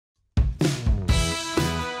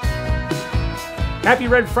Happy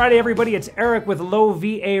Red Friday, everybody. It's Eric with Low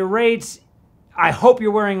VA Rates. I hope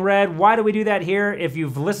you're wearing red. Why do we do that here? If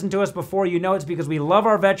you've listened to us before, you know it's because we love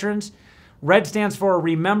our veterans. Red stands for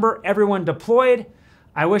Remember Everyone Deployed.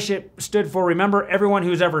 I wish it stood for Remember Everyone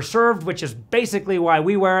Who's Ever Served, which is basically why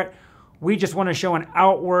we wear it. We just want to show an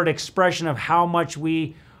outward expression of how much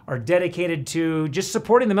we are dedicated to just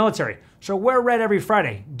supporting the military. So wear red every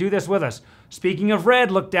Friday. Do this with us. Speaking of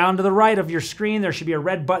red, look down to the right of your screen. There should be a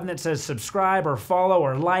red button that says subscribe or follow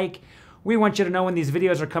or like. We want you to know when these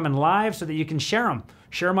videos are coming live so that you can share them.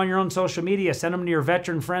 Share them on your own social media. Send them to your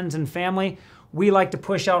veteran friends and family. We like to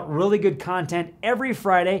push out really good content every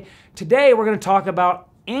Friday. Today, we're going to talk about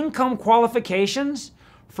income qualifications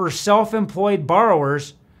for self-employed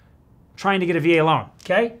borrowers trying to get a VA loan.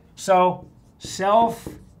 Okay? So,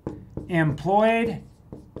 self-employed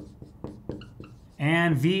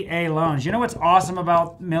and VA loans. You know what's awesome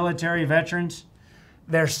about military veterans?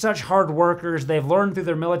 They're such hard workers. They've learned through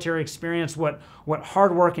their military experience what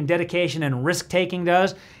hard work and dedication and risk-taking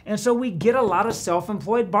does. And so we get a lot of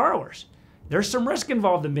self-employed borrowers. There's some risk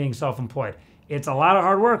involved in being self-employed. It's a lot of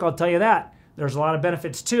hard work, I'll tell you that. There's a lot of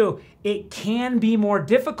benefits too. It can be more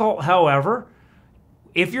difficult, however.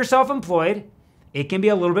 If you're self-employed, it can be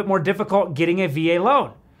a little bit more difficult getting a VA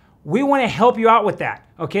loan. We want to help you out with that.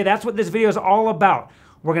 Okay, that's what this video is all about.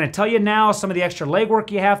 We're going to tell you now some of the extra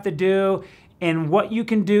legwork you have to do and what you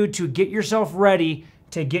can do to get yourself ready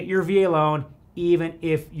to get your VA loan even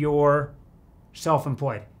if you're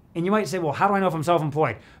self-employed. And you might say, well, how do I know if I'm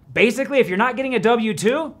self-employed? Basically, if you're not getting a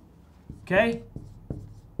W-2, okay,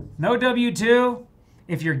 no W-2,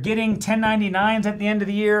 if you're getting 1099s at the end of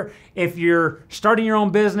the year, if you're starting your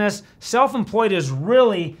own business, self-employed is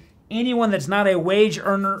really anyone that's not a wage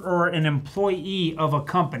earner or an employee of a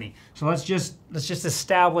company. So let's just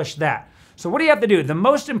establish that. So what do you have to do? The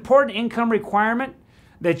most important income requirement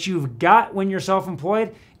that you've got when you're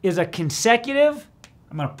self-employed is a consecutive,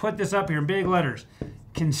 I'm going to put this up here in big letters,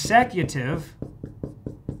 consecutive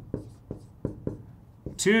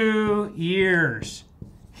 2 years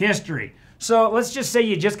history. So let's just say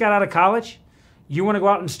you just got out of college, you want to go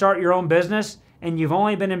out and start your own business, and you've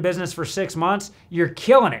only been in business for 6 months, you're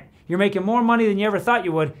killing it. You're making more money than you ever thought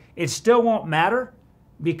you would. It still won't matter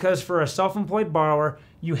because for a self-employed borrower,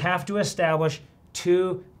 you have to establish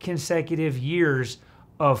 2 consecutive years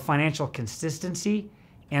of financial consistency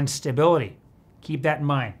and stability. Keep that in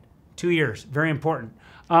mind. 2 years, very important.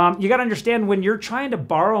 You got to understand when you're trying to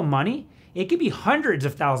borrow money, it could be hundreds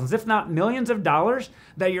of thousands, if not millions of dollars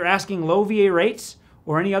that you're asking low VA rates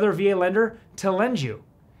or any other VA lender to lend you.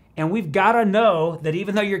 And we've got to know that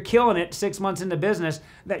even though you're killing it 6 months into business,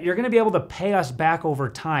 that you're going to be able to pay us back over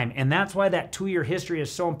time. And that's why that 2-year history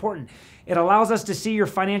is so important. It allows us to see your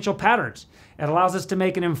financial patterns. It allows us to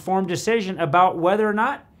make an informed decision about whether or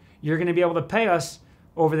not you're going to be able to pay us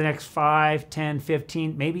over the next 5, 10,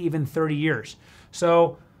 15, maybe even 30 years.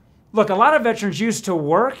 So look, a lot of veterans used to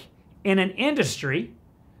work in an industry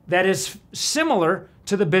that is similar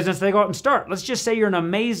to the business they go out and start. Let's just say you're an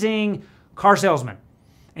amazing car salesman.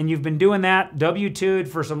 And you've been doing that, W-2'd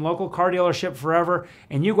for some local car dealership forever,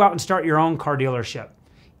 and you go out and start your own car dealership.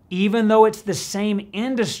 Even though it's the same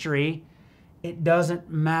industry, it doesn't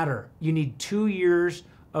matter. You need 2 years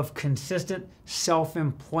of consistent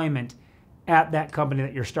self-employment at that company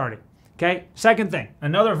that you're starting. Okay? Second thing,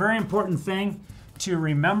 another very important thing to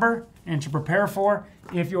remember and to prepare for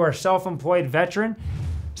if you are a self-employed veteran.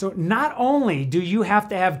 So not only do you have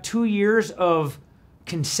to have 2 years of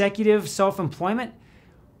consecutive self-employment,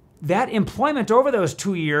 that employment over those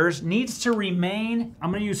 2 years needs to remain,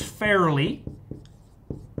 I'm going to use fairly,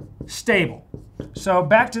 stable. So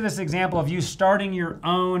back to this example of you starting your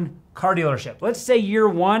own car dealership. Let's say year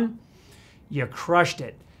 1, you crushed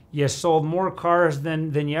it. You sold more cars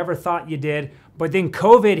than you ever thought you did, but then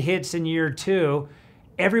COVID hits in year 2,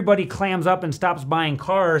 everybody clams up and stops buying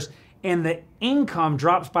cars, and the income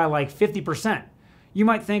drops by like 50%. You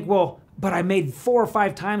might think, well, but I made 4 or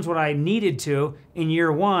 5 times what I needed to in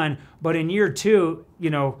year 1, but in year 2,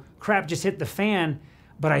 crap just hit the fan,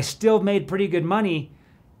 but I still made pretty good money.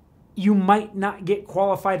 You might not get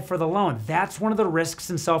qualified for the loan. That's one of the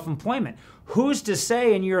risks in self-employment. Who's to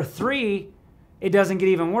say in year 3, it doesn't get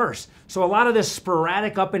even worse? So a lot of this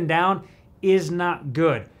sporadic up and down is not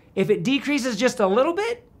good. If it decreases just a little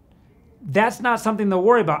bit, that's not something to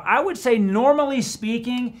worry about. I would say normally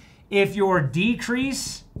speaking, if your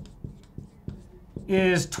decrease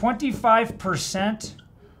is 25%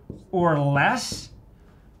 or less,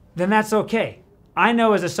 then that's okay. I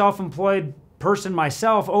know as a self-employed person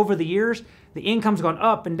myself, over the years, the income's gone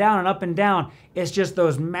up and down and up and down. It's just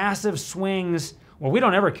those massive swings Well, we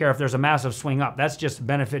don't ever care if there's a massive swing up. That's just a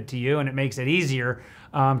benefit to you, and it makes it easier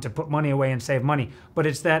to put money away and save money. But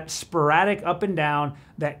it's that sporadic up and down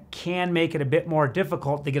that can make it a bit more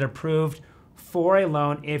difficult to get approved for a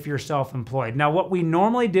loan if you're self-employed. Now, what we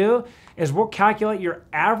normally do is we'll calculate your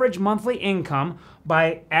average monthly income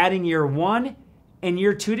by adding year 1 and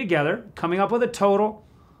year 2 together, coming up with a total,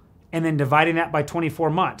 and then dividing that by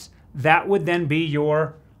 24 months. That would then be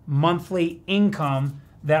your monthly income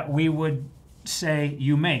that we would say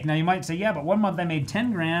you make. Now, you might say, yeah, but one month I made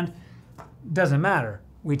 10 grand. Doesn't matter.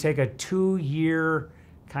 We take a 2-year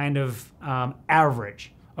kind of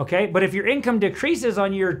average, okay? But if your income decreases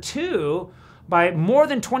on year 2 by more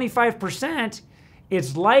than 25%,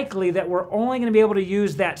 it's likely that we're only going to be able to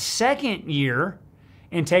use that second year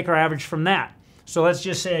and take our average from that. So let's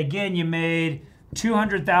just say, again, you made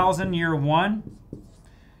 $200,000 year 1.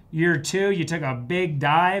 Year 2, you took a big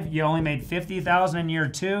dive. You only made $50,000 in year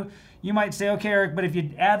 2. You might say, okay, Eric, but if you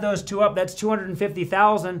add those two up, that's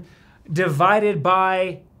 $250,000 divided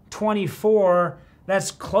by 24. That's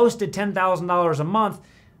close to $10,000 a month.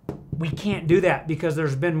 We can't do that because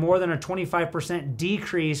there's been more than a 25%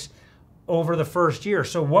 decrease over the first year.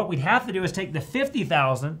 So what we'd have to do is take the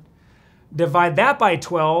 $50,000, divide that by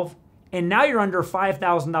 12, and now you're under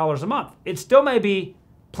 $5,000 a month. It still may be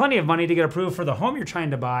plenty of money to get approved for the home you're trying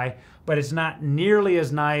to buy, but it's not nearly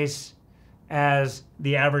as nice as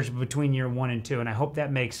the average between year 1 and 2, and I hope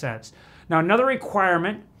that makes sense. Now, another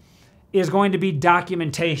requirement is going to be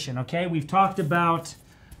documentation, okay? We've talked about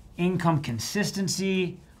income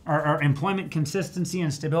consistency or employment consistency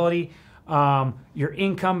and stability. Your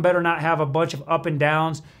income better not have a bunch of up and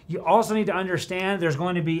downs. You also need to understand there's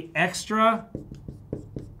going to be extra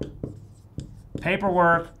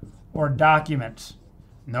paperwork or documents.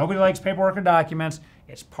 Nobody likes paperwork or documents.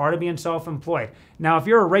 It's part of being self-employed. Now, if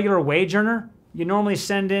you're a regular wage earner, you normally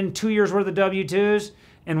send in 2 years worth of W-2s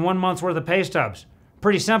and 1 month's worth of pay stubs.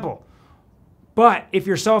 Pretty simple. But if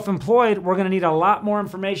you're self-employed, we're going to need a lot more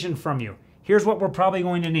information from you. Here's what we're probably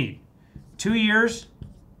going to need. 2 years,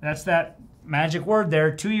 that's that magic word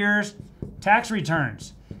there, 2 years, tax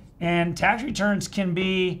returns. And tax returns can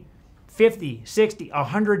be 50, 60,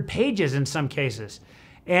 100 pages in some cases.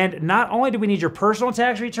 And not only do we need your personal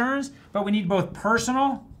tax returns, but we need both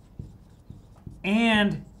personal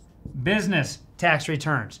and business tax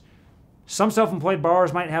returns. Some self-employed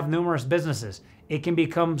borrowers might have numerous businesses. It can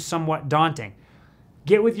become somewhat daunting.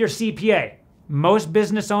 Get with your CPA. Most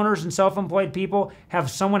business owners and self-employed people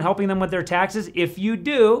have someone helping them with their taxes. If you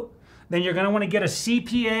do, then you're going to want to get a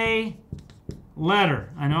CPA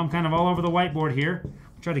letter. I know I'm kind of all over the whiteboard here.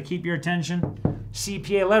 Try to keep your attention.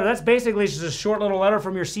 CPA letter. That's basically just a short little letter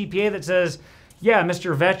from your CPA that says, yeah,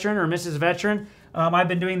 Mr. Veteran or Mrs. Veteran, I've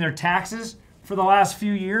been doing their taxes for the last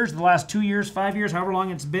few years, the last 2 years, 5 years, however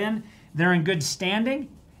long it's been. They're in good standing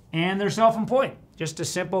and they're self-employed. Just a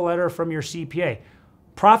simple letter from your CPA.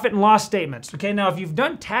 Profit and loss statements. Okay, now if you've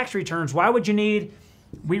done tax returns, why would you need,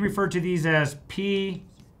 we refer to these as P&L,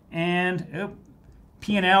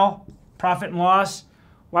 profit and loss.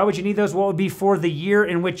 Why would you need those? What would be for the year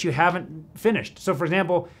in which you haven't finished? So for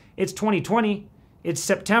example, it's 2020, it's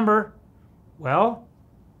September. Well,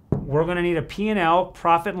 we're going to need a P&L,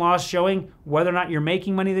 profit and loss, showing whether or not you're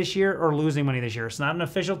making money this year or losing money this year. It's not an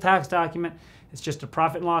official tax document. It's just a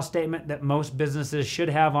profit and loss statement that most businesses should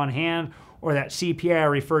have on hand, or that CPA I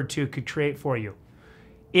referred to could create for you.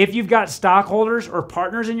 If you've got stockholders or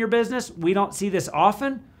partners in your business, we don't see this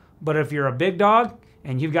often, but if you're a big dog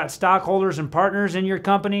and you've got stockholders and partners in your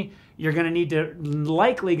company, you're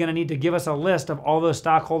likely going to need to give us a list of all those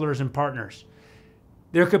stockholders and partners.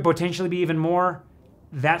 There could potentially be even more.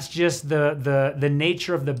 That's just the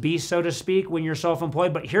nature of the beast, so to speak, when you're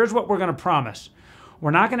self-employed. But here's what we're going to promise. We're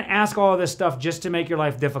not going to ask all of this stuff just to make your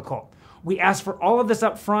life difficult. We ask for all of this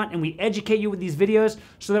up front, and we educate you with these videos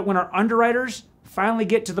so that when our underwriters finally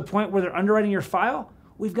get to the point where they're underwriting your file,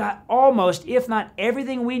 we've got almost, if not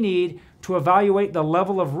everything we need to evaluate the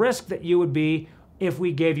level of risk that you would be if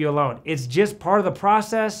we gave you a loan. It's just part of the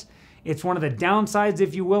process. It's one of the downsides,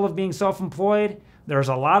 if you will, of being self-employed. There's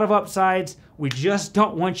a lot of upsides. We just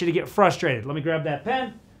don't want you to get frustrated. Let me grab that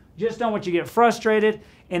pen. Just don't want you to get frustrated.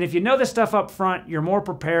 And if you know this stuff up front, you're more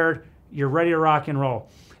prepared, you're ready to rock and roll.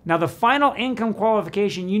 Now, the final income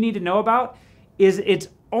qualification you need to know about is it's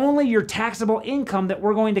only your taxable income that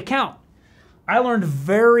we're going to count. I learned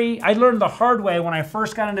the hard way when I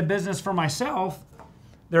first got into business for myself.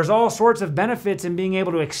 There's all sorts of benefits in being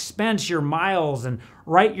able to expense your miles and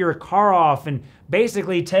write your car off and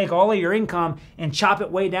basically take all of your income and chop it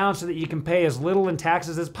way down so that you can pay as little in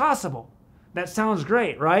taxes as possible. That sounds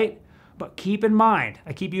great, right? But keep in mind,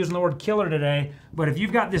 I keep using the word killer today, but if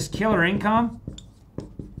you've got this killer income,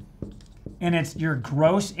 and it's your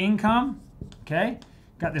gross income, okay?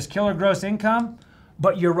 Got this killer gross income,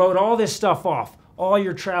 but you wrote all this stuff off, all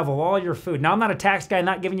your travel, all your food. Now, I'm not a tax guy,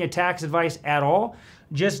 not giving you tax advice at all.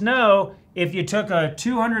 Just know if you took a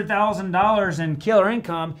 $200,000 in killer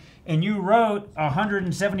income and you wrote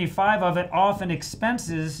 175 of it off in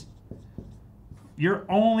expenses, you're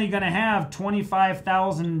only going to have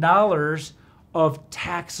 $25,000 of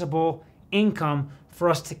taxable income for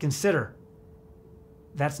us to consider.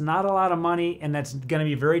 That's not a lot of money, and that's going to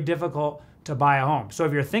be very difficult to buy a home. So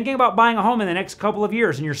if you're thinking about buying a home in the next couple of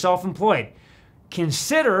years and you're self-employed,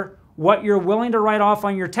 consider what you're willing to write off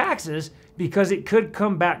on your taxes, because it could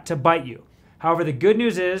come back to bite you. However, the good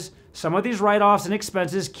news is some of these write-offs and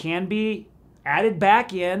expenses can be added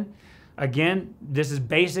back in. Again, this is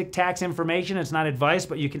basic tax information. It's not advice,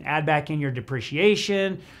 but you can add back in your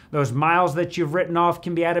depreciation. Those miles that you've written off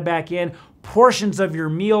can be added back in. Portions of your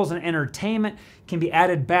meals and entertainment can be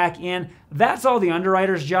added back in. That's all the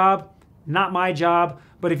underwriter's job, not my job.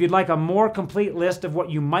 But if you'd like a more complete list of what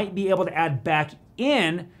you might be able to add back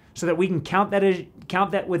in so that we can count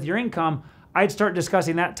that with your income, I'd start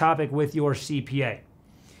discussing that topic with your CPA.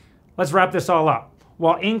 Let's wrap this all up.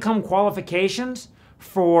 While income qualifications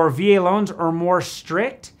for VA loans are more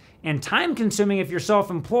strict and time-consuming if you're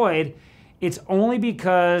self-employed, it's only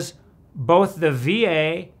because both the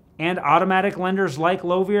VA and automatic lenders like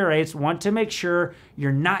low VA rates want to make sure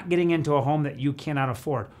you're not getting into a home that you cannot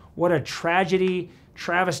afford. What a tragedy,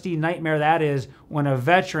 travesty, nightmare that is when a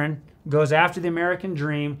veteran goes after the American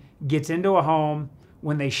dream, gets into a home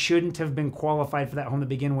when they shouldn't have been qualified for that home to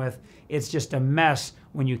begin with. It's just a mess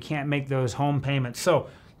when you can't make those home payments. So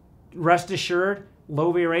rest assured,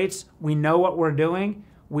 low VA rates, we know what we're doing.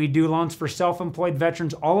 We do loans for self-employed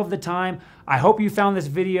veterans all of the time. I hope you found this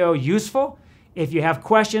video useful. If you have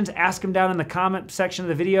questions, ask them down in the comment section of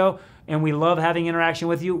the video, and we love having interaction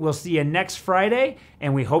with you. We'll see you next Friday,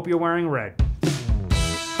 and we hope you're wearing red.